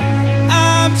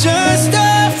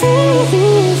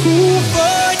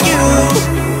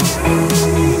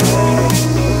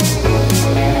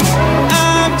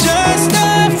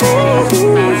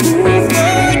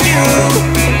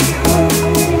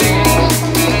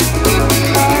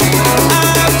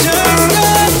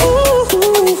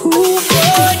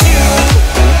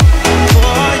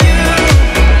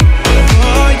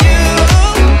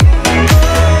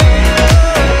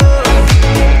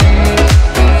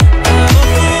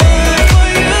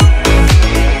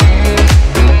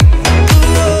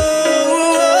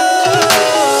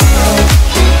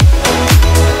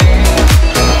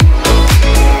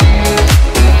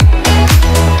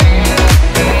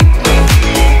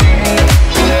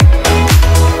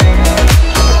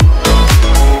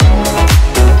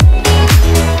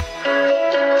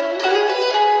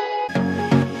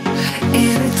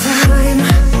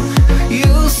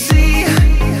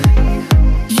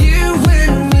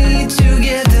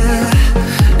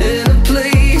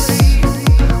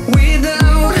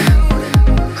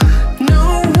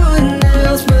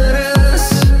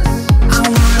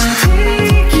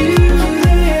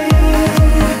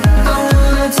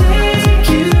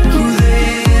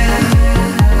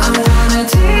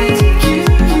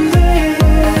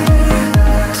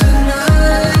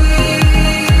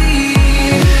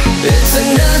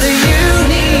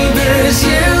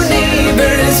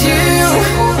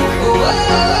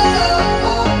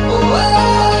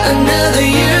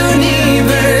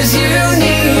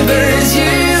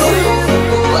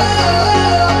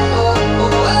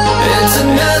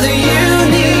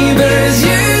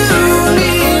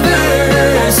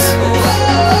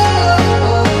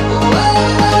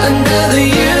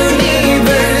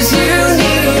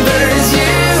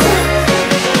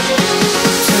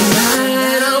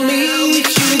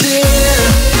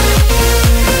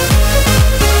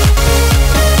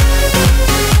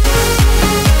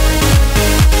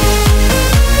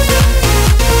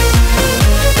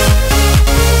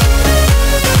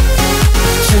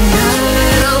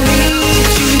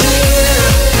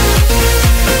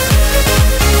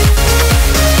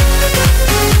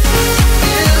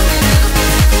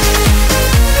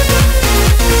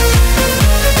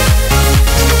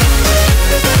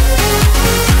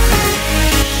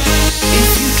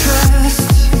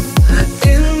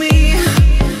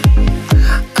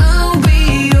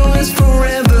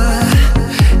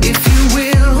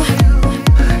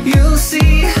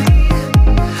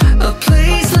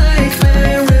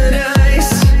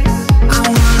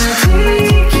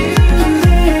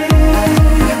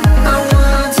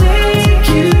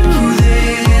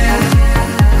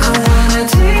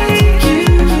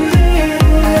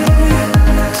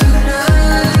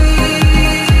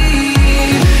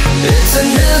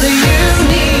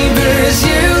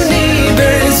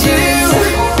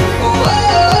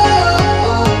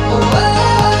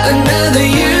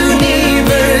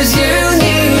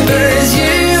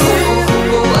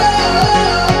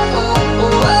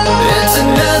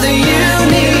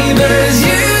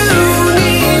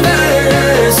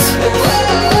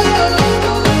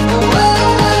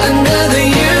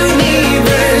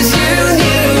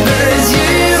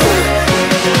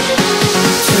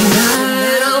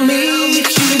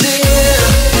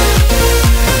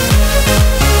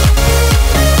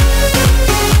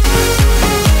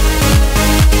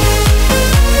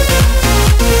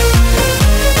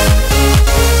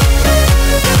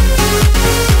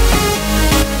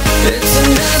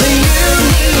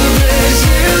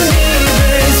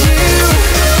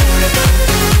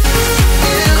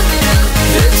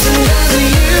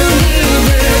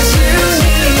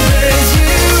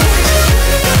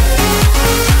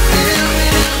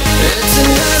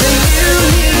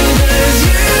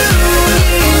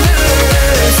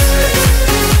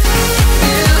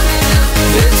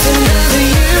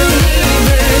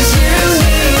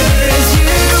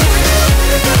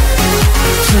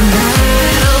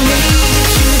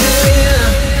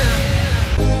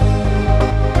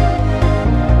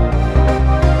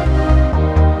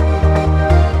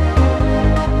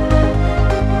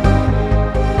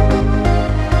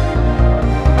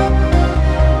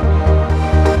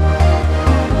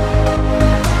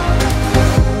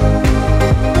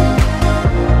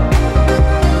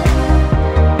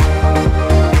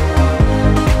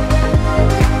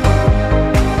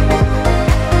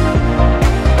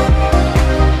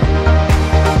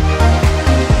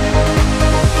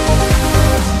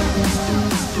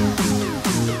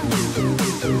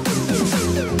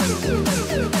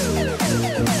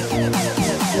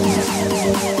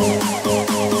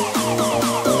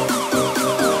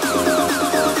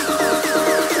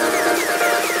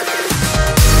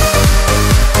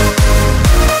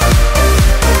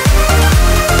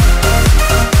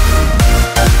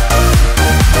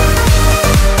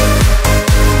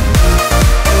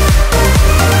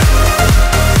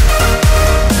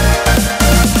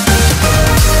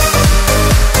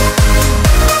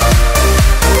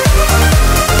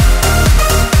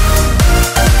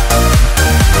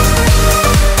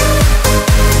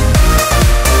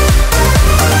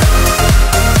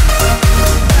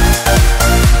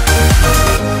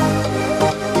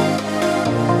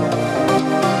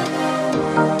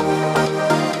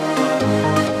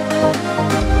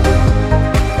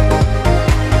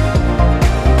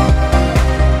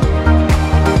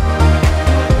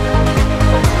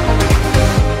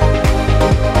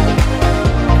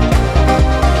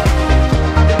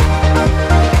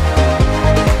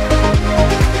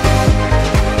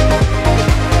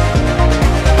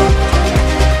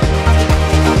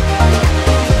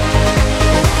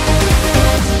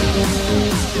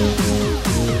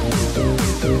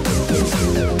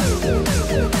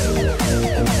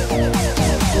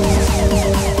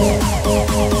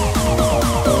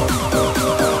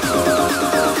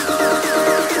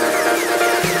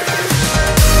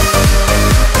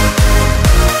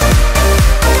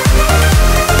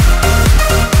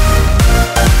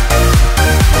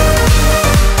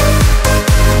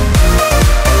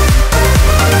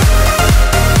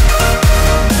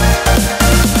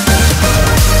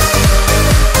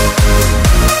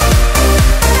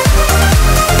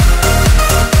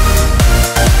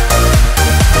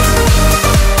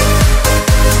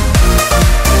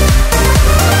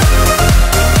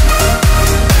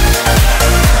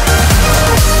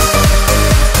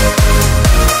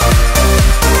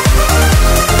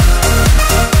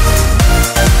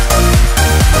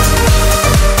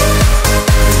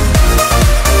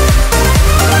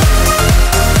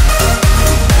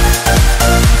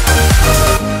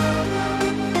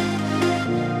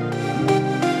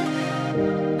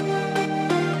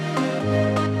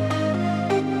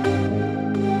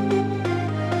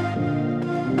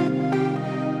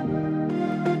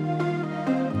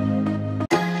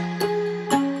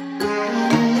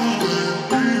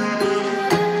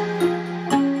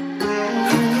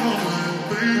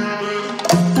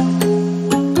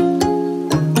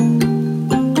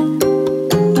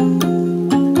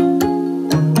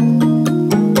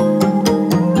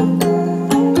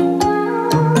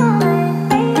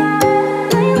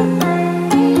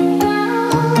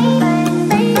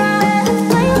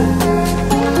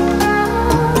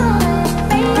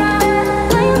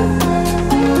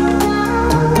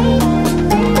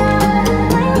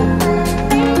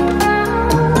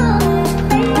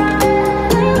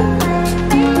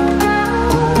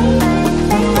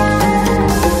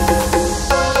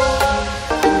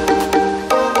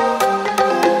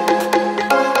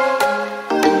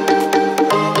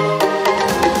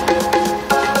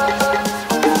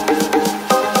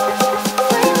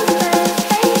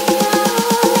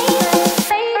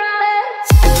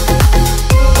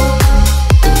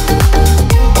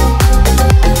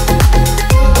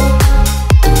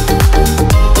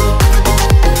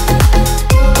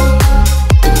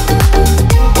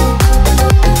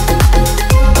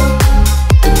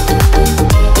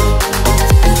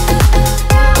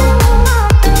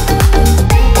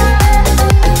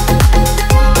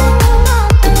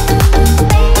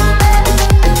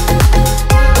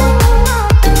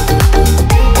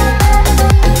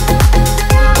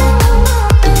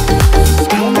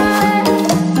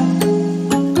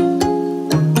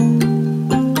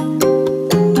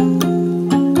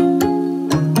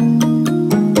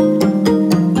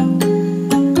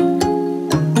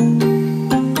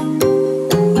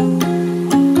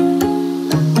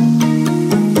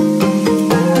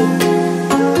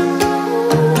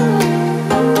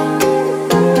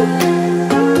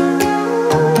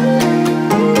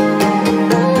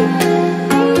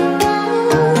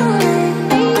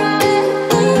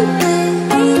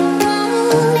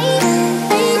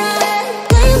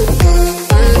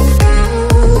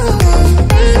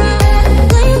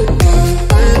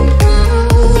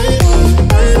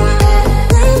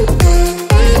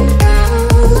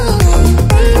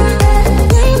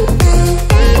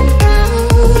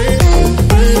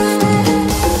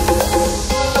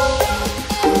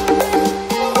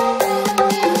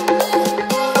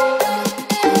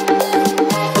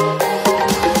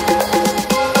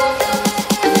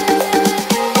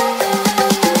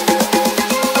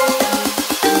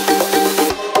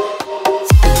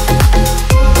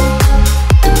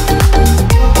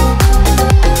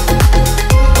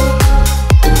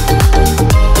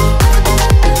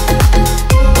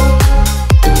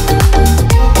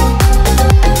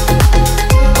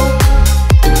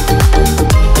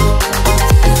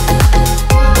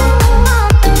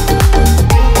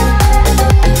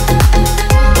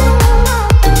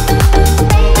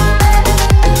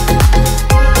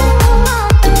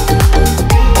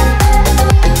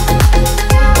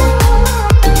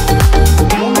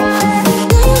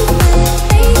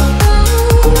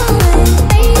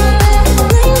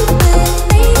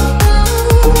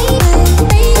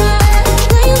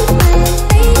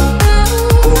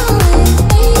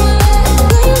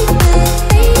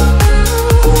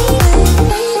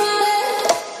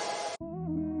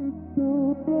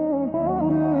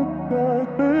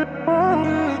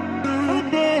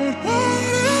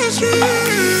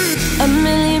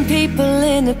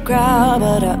 car,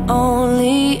 but I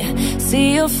only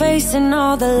see your face in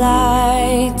all the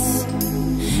lights.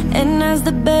 And as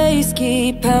the bass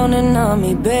keep pounding on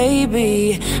me,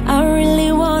 baby, I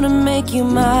really wanna make you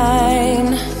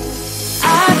mine.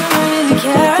 I don't really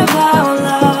care about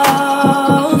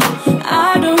love,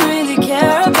 I don't really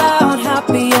care about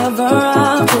happy ever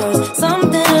afters.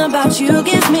 Something about you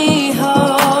gives me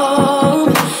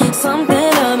hope,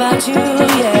 something about you,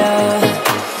 yeah.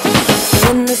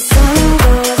 When the sun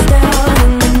goes down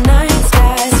and the night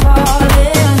sky's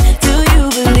falling, do you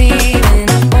believe in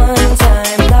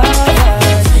one-time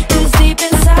lovers? 'Cause deep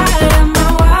inside of my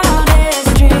wildest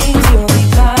dreams, you'll be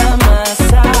by my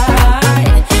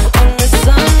side when the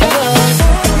sun goes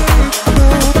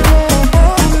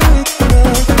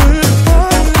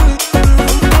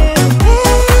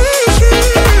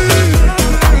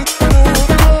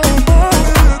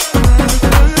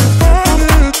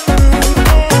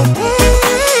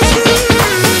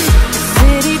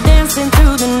city dancing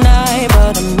through the night,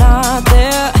 but I'm not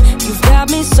there. You've got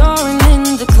me soaring in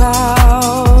the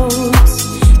clouds,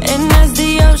 and as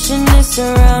the ocean is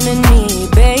surrounding me,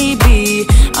 baby,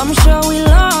 I'm sure we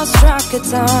lost track of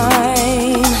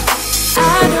time.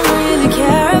 I don't really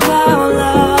care about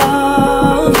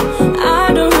love, I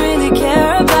don't really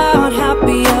care about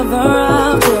happy ever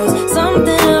afters.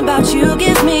 Something about you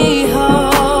gives me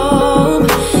hope,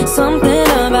 something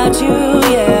about you,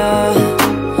 yeah.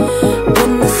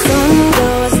 When the sun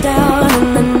goes down and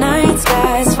the night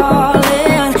sky's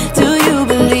falling, do you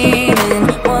believe in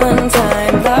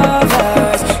one-time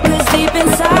lovers? 'Cause deep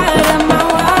inside of my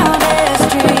wildest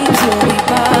dreams, you'll be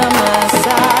by my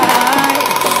side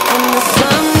when the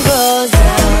sun goes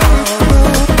down.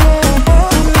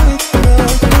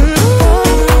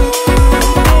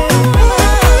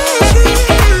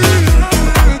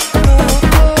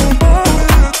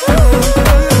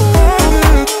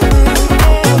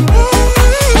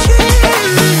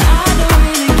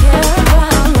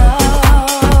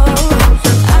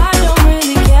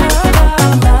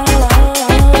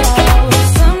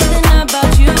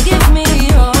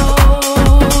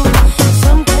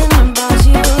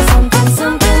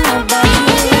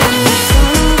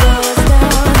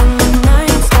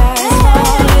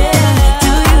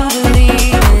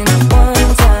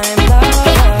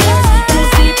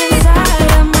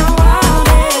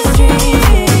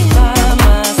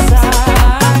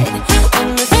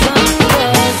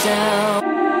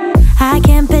 I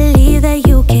can't believe that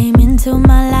you came into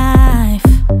my life.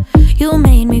 You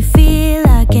made me feel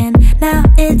again, now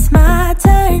it's my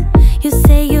turn. You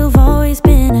say you've always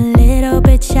been a little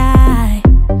bit shy,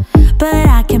 but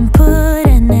I can put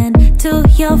an end to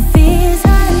your fears.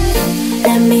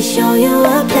 Let me show you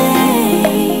a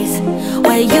place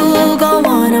where you gon'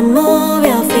 wanna move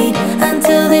your feet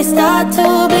until they start to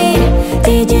bleed.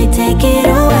 DJ, take it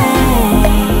away.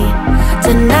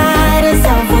 Tonight is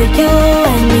all for you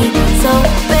and me. So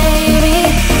baby,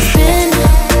 spin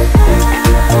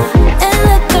and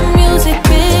let the music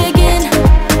begin.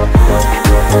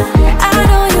 I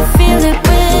know you feel it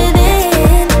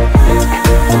within,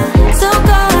 so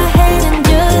go ahead and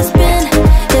just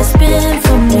spin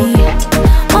for me.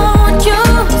 Won't you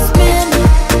spin?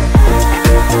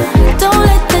 Don't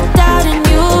let the doubt in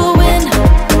you win.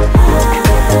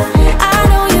 I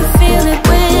know you feel it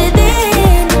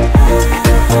within,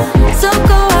 so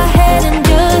go ahead and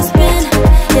just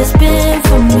spin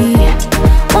for me.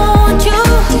 Won't you?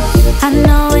 I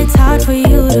know it's hard for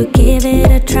you to give it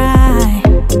a try,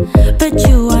 but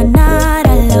you are not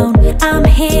alone, I'm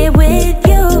here with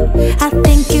you. I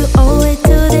think you owe it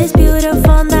to this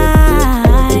beautiful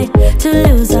night to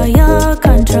lose all your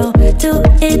control, do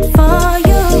it for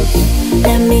you.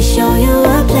 Let me show you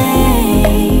a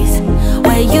place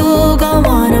where you gon'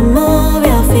 wanna move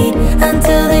your feet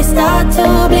until they start to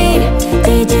bleed.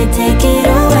 DJ, take it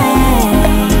away.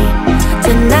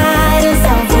 Tonight is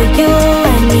all for you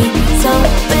and me. So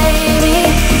baby,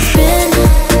 spin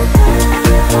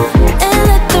and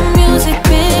let the music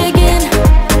begin.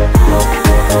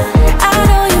 I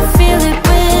know you feel it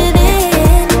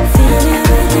within,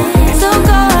 so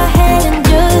go ahead and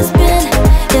just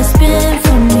spin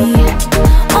for me.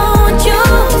 Won't you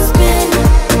spin?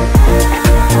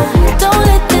 Don't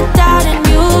let the doubt in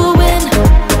you win.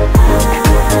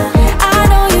 I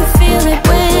know you feel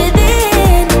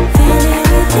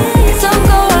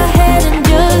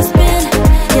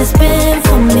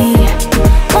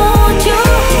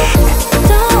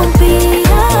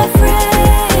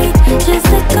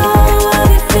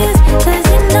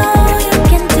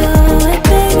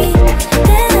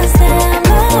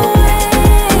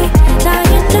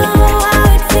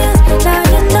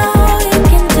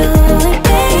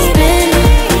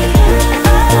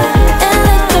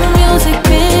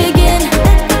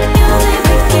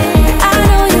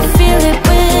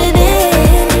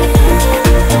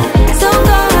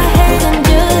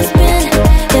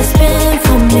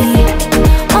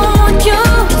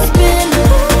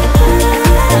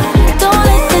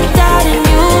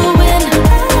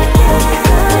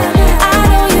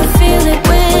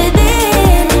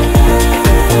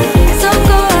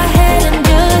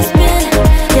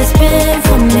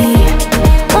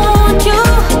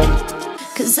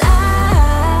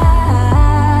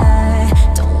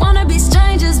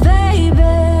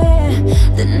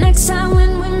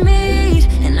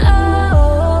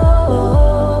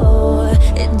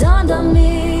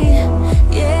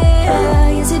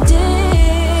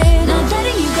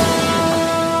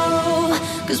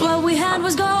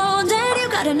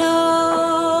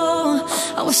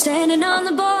We're standing on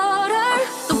the border.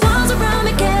 The walls around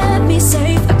me kept me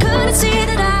safe. I couldn't see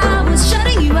that I was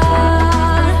shutting you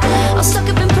out. I was stuck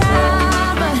up and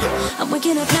proud, but I'm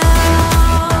waking up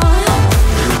now.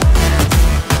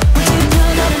 Want you to know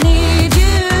that I need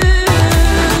you.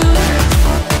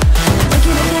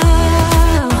 Waking up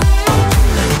now.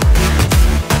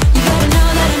 You gotta know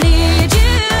that I need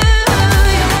you.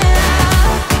 Yeah.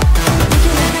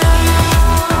 Waking up now.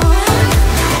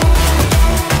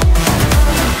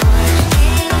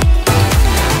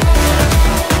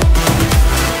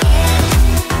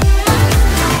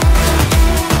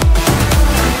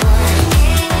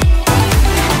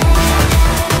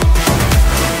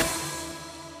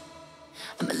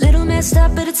 I'm a little messed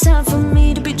up, but it's time for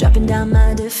me to be dropping down my